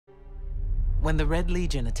When the Red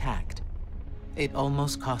Legion attacked, it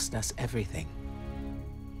almost cost us everything.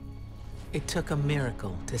 It took a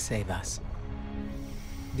miracle to save us.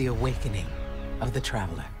 The awakening of the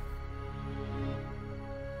Traveler.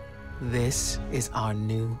 This is our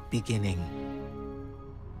new beginning.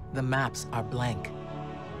 The maps are blank.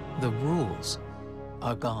 The rules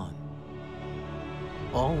are gone.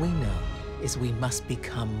 All we know is we must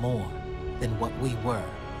become more than what we were.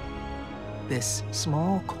 This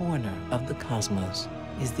small corner of the cosmos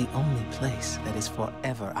is the only place that is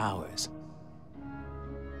forever ours.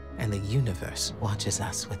 And the universe watches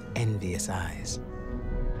us with envious eyes.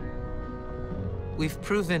 We've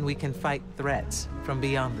proven we can fight threats from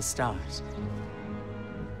beyond the stars.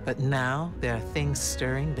 But now there are things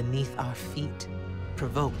stirring beneath our feet,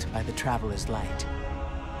 provoked by the Traveler's light.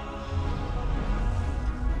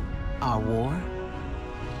 Our war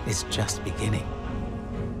is just beginning.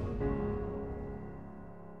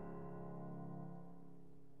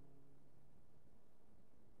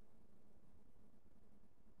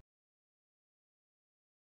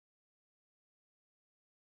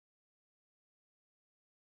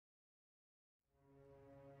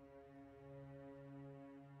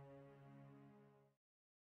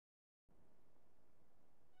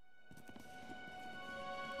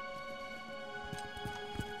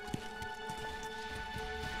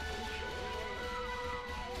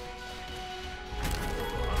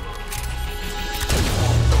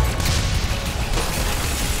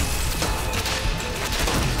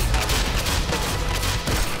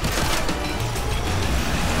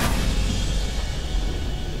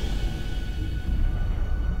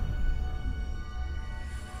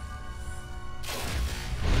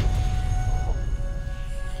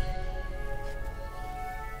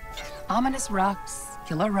 Ominous rocks,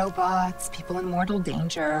 killer robots, people in mortal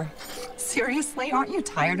danger. Seriously, aren't you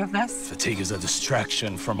tired of this? Fatigue is a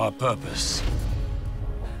distraction from our purpose,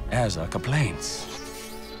 as are complaints.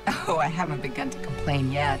 Oh, I haven't begun to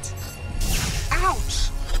complain yet. Ouch!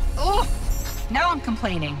 Ugh! Now I'm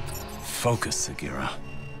complaining. Focus, Sagira.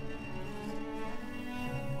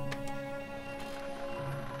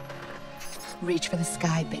 Reach for the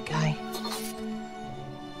sky, big guy.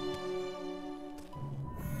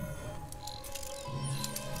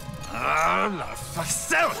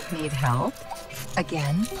 Facile! Need help?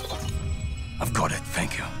 Again? I've got it,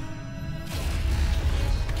 thank you.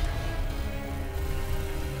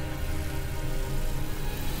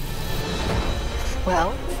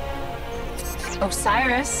 Well,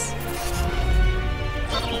 Osiris.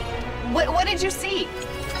 What did you see?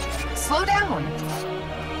 Slow down.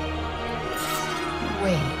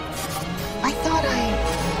 Wait. I thought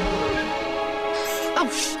Oh,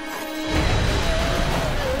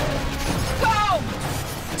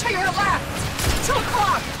 Go! To your left! 2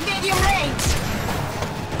 o'clock! Medium range!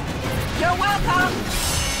 You're welcome!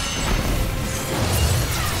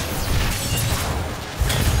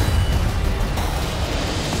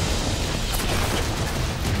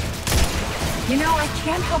 You know, I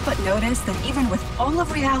can't help but notice that even with all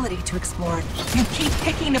of reality to explore, you keep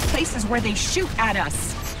picking the places where they shoot at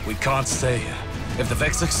us. We can't stay here. If the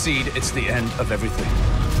Vex succeed, it's the end of everything.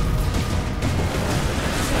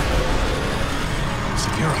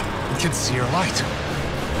 Sagira, we can see your light.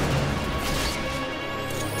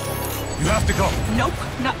 You have to go. Nope,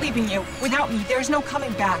 not leaving you. Without me, there's no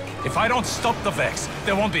coming back. If I don't stop the Vex,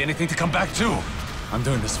 there won't be anything to come back to. I'm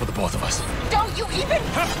doing this for the both of us. Don't you even...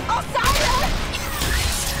 Osiris!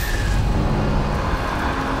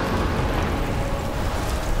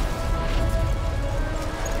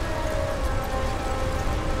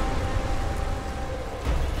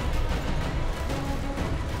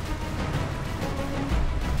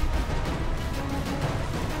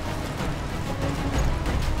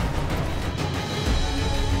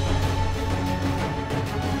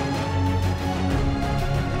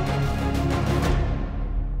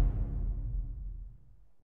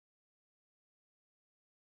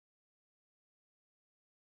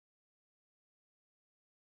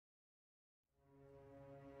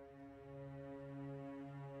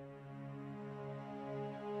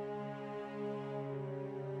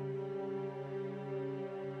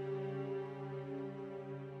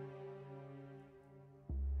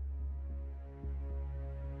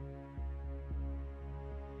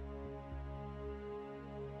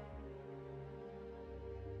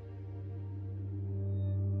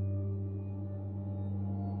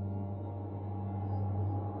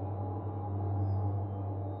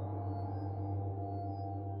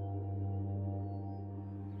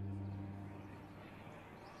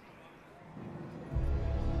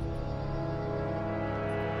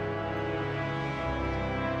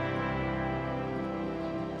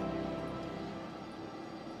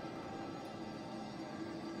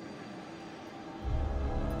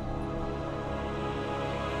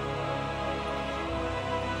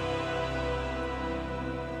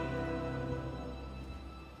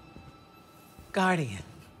 Guardian,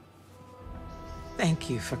 thank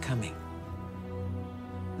you for coming.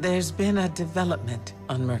 There's been a development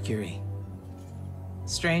on Mercury.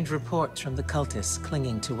 Strange reports from the cultists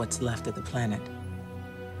clinging to what's left of the planet.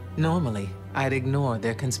 Normally, I'd ignore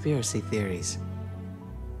their conspiracy theories.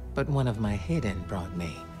 But one of my hidden brought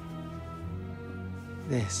me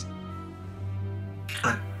this.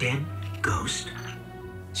 A dead ghost?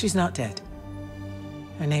 She's not dead.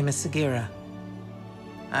 Her name is Sagira.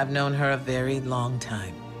 I've known her a very long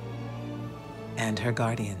time. And her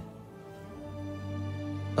guardian,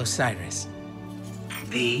 Osiris.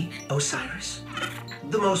 The Osiris?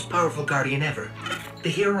 The most powerful guardian ever. The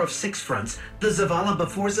hero of 6 fronts. The Zavala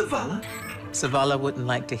before Zavala? Zavala wouldn't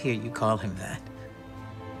like to hear you call him that.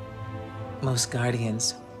 Most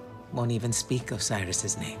guardians won't even speak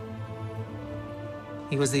Osiris's name.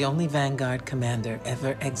 He was the only Vanguard commander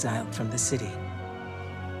ever exiled from the city.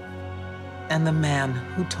 And the man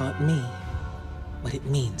who taught me what it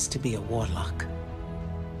means to be a warlock.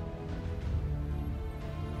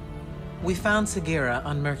 We found Sagira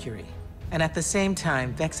on Mercury, and at the same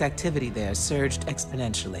time, Vex activity there surged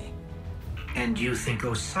exponentially. And you think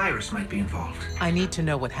Osiris might be involved? I need to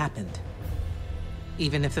know what happened,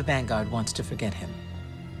 even if the Vanguard wants to forget him.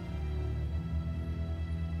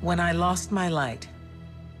 When I lost my light,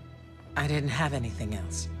 I didn't have anything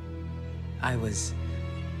else. I was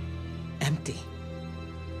empty.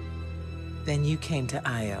 Then you came to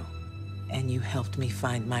Io, and you helped me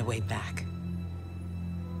find my way back.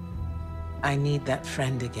 I need that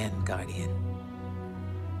friend again, Guardian.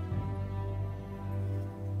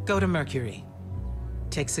 Go to Mercury.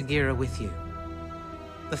 Take Sagira with you.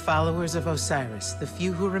 The followers of Osiris, the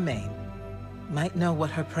few who remain, might know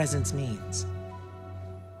what her presence means.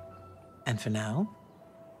 And for now,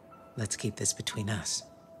 let's keep this between us.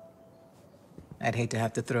 I'd hate to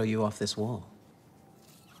have to throw you off this wall.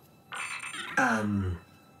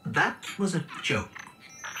 That was a joke,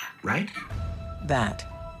 right? That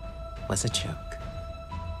was a joke.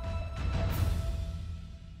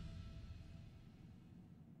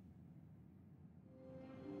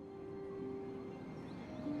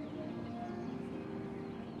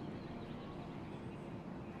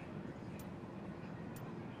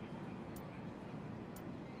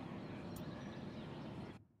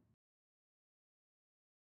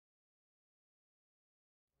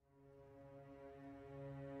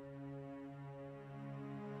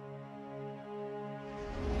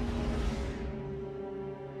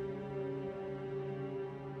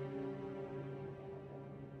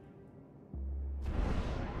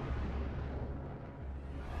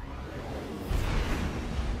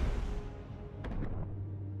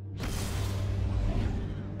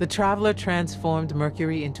 The Traveler transformed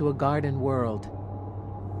Mercury into a garden world.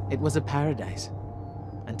 It was a paradise,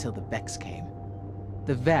 until the Vex came.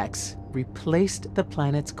 The Vex replaced the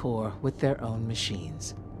planet's core with their own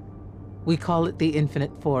machines. We call it the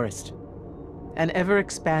Infinite Forest, an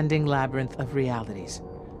ever-expanding labyrinth of realities.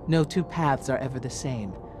 No two paths are ever the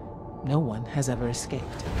same. No one has ever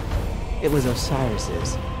escaped. It was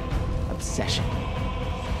Osiris's obsession.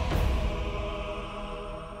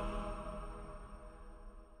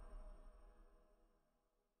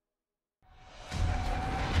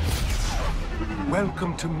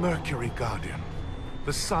 Welcome to Mercury, Guardian.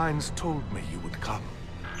 The signs told me you would come.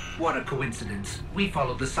 What a coincidence. We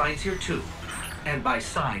followed the signs here too. And by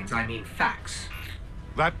signs, I mean facts.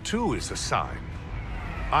 That too is a sign.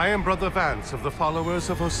 I am Brother Vance of the followers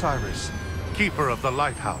of Osiris, Keeper of the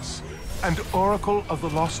Lighthouse, and Oracle of the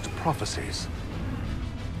Lost Prophecies.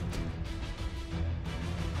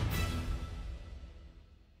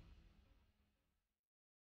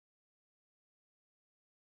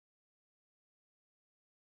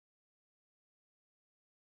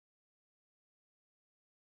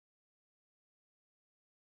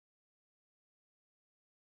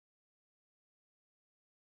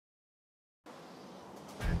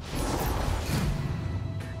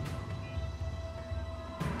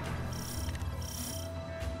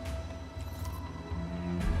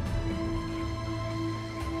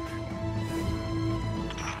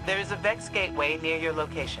 There is a Vex gateway near your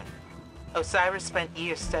location. Osiris spent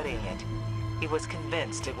years studying it. He was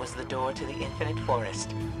convinced it was the door to the Infinite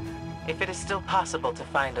Forest. If it is still possible to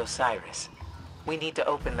find Osiris, we need to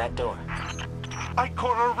open that door.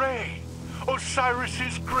 Ikora Ray,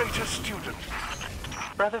 Osiris's greatest student.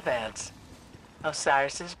 Brother Vance,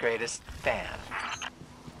 Osiris's greatest fan.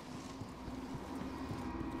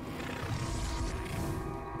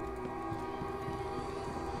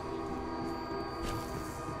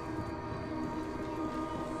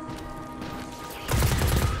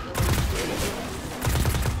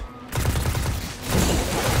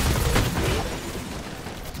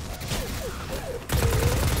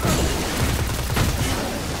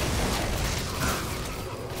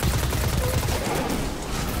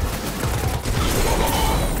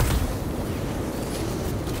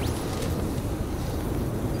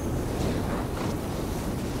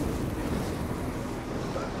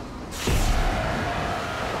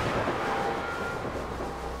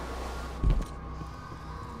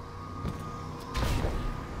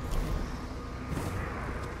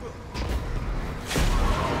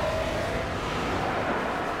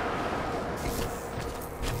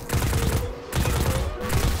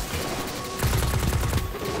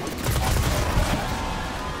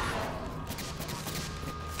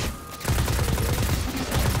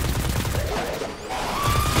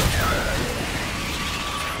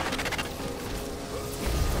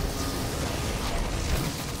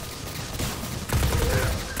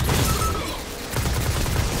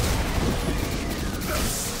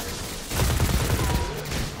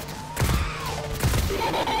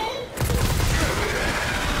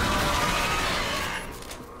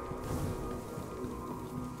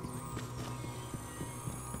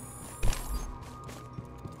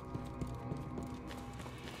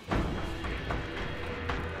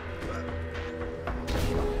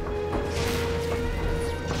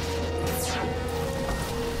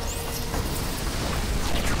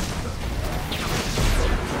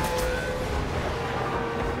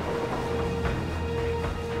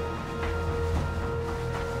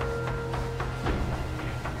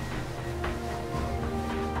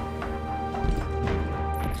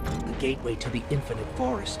 gateway to the Infinite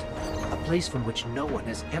Forest, a place from which no one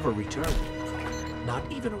has ever returned. Not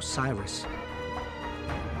even Osiris.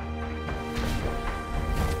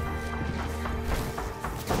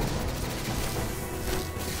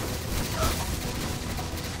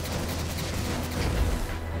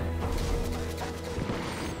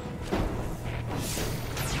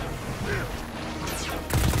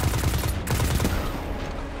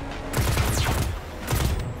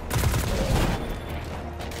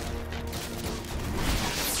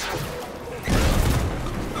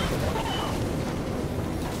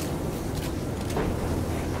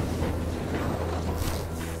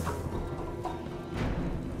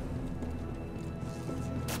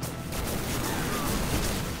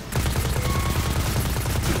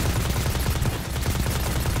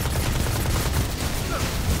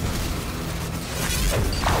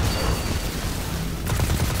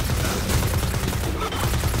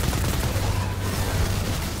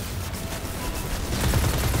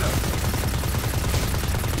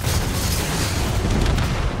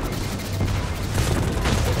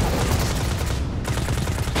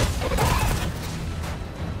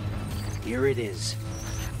 Here it is.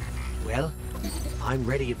 Well, I'm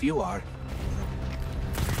ready if you are.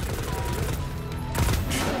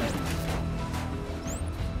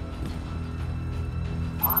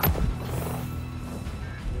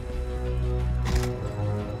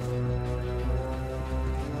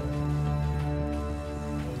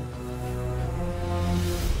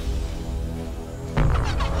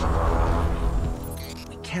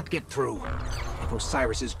 We can't get through. If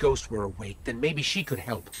Osiris's ghost were awake, then maybe she could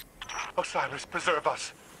help. Osiris, preserve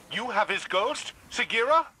us. You have his ghost?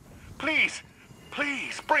 Sagira? Please,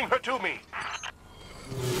 please, bring her to me.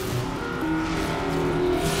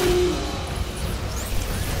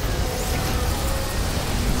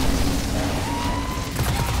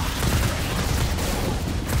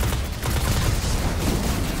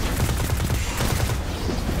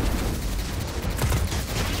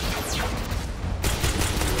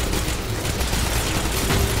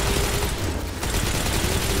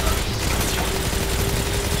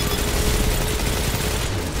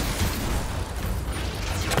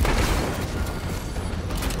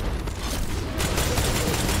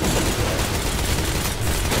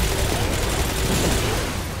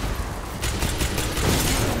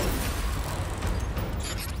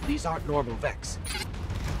 These aren't normal Vex.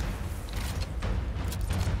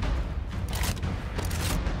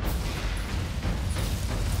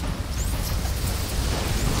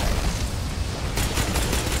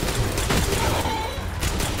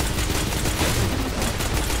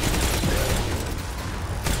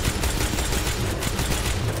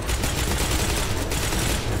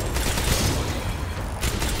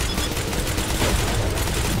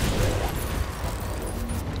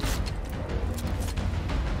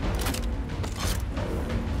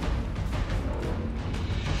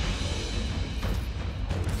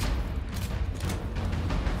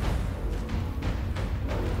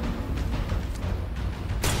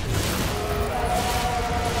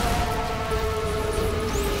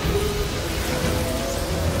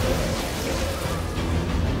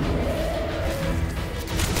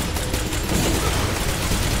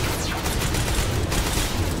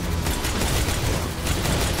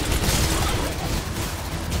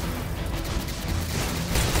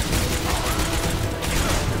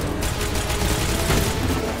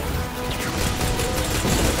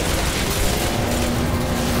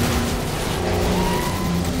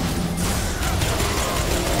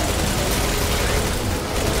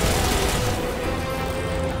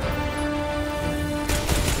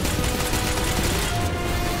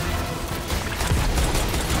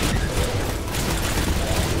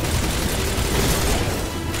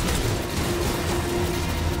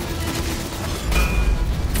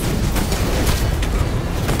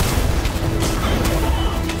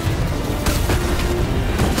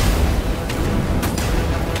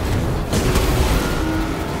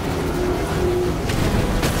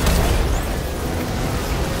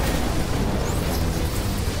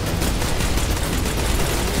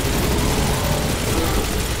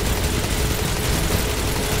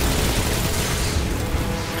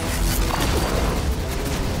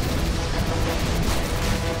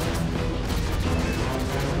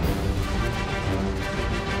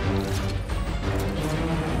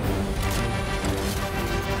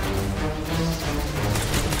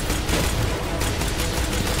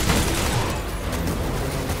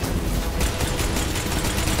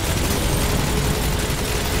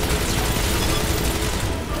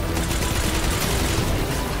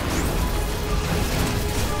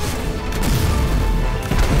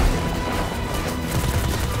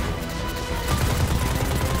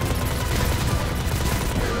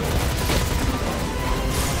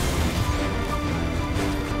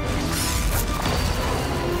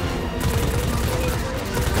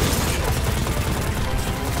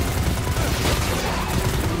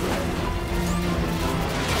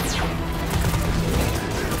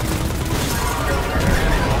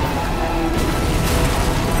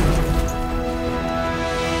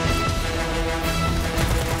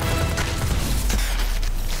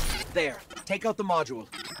 take out the module.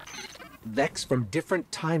 Vex from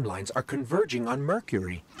different timelines are converging on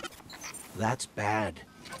Mercury. That's bad.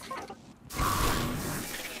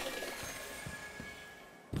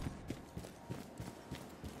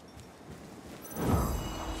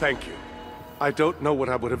 Thank you. I don't know what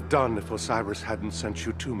I would have done if Osiris hadn't sent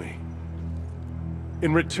you to me.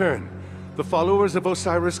 In return, the followers of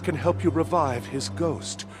Osiris can help you revive his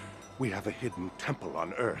ghost. We have a hidden temple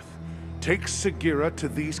on Earth. Take Sagira to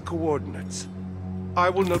these coordinates.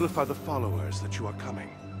 I will notify the followers that you are coming.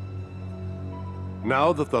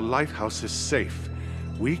 Now that the lighthouse is safe,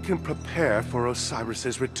 we can prepare for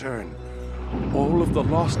Osiris's return. All of the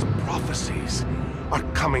lost prophecies are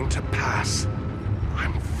coming to pass.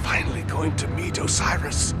 I'm finally going to meet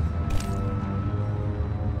Osiris.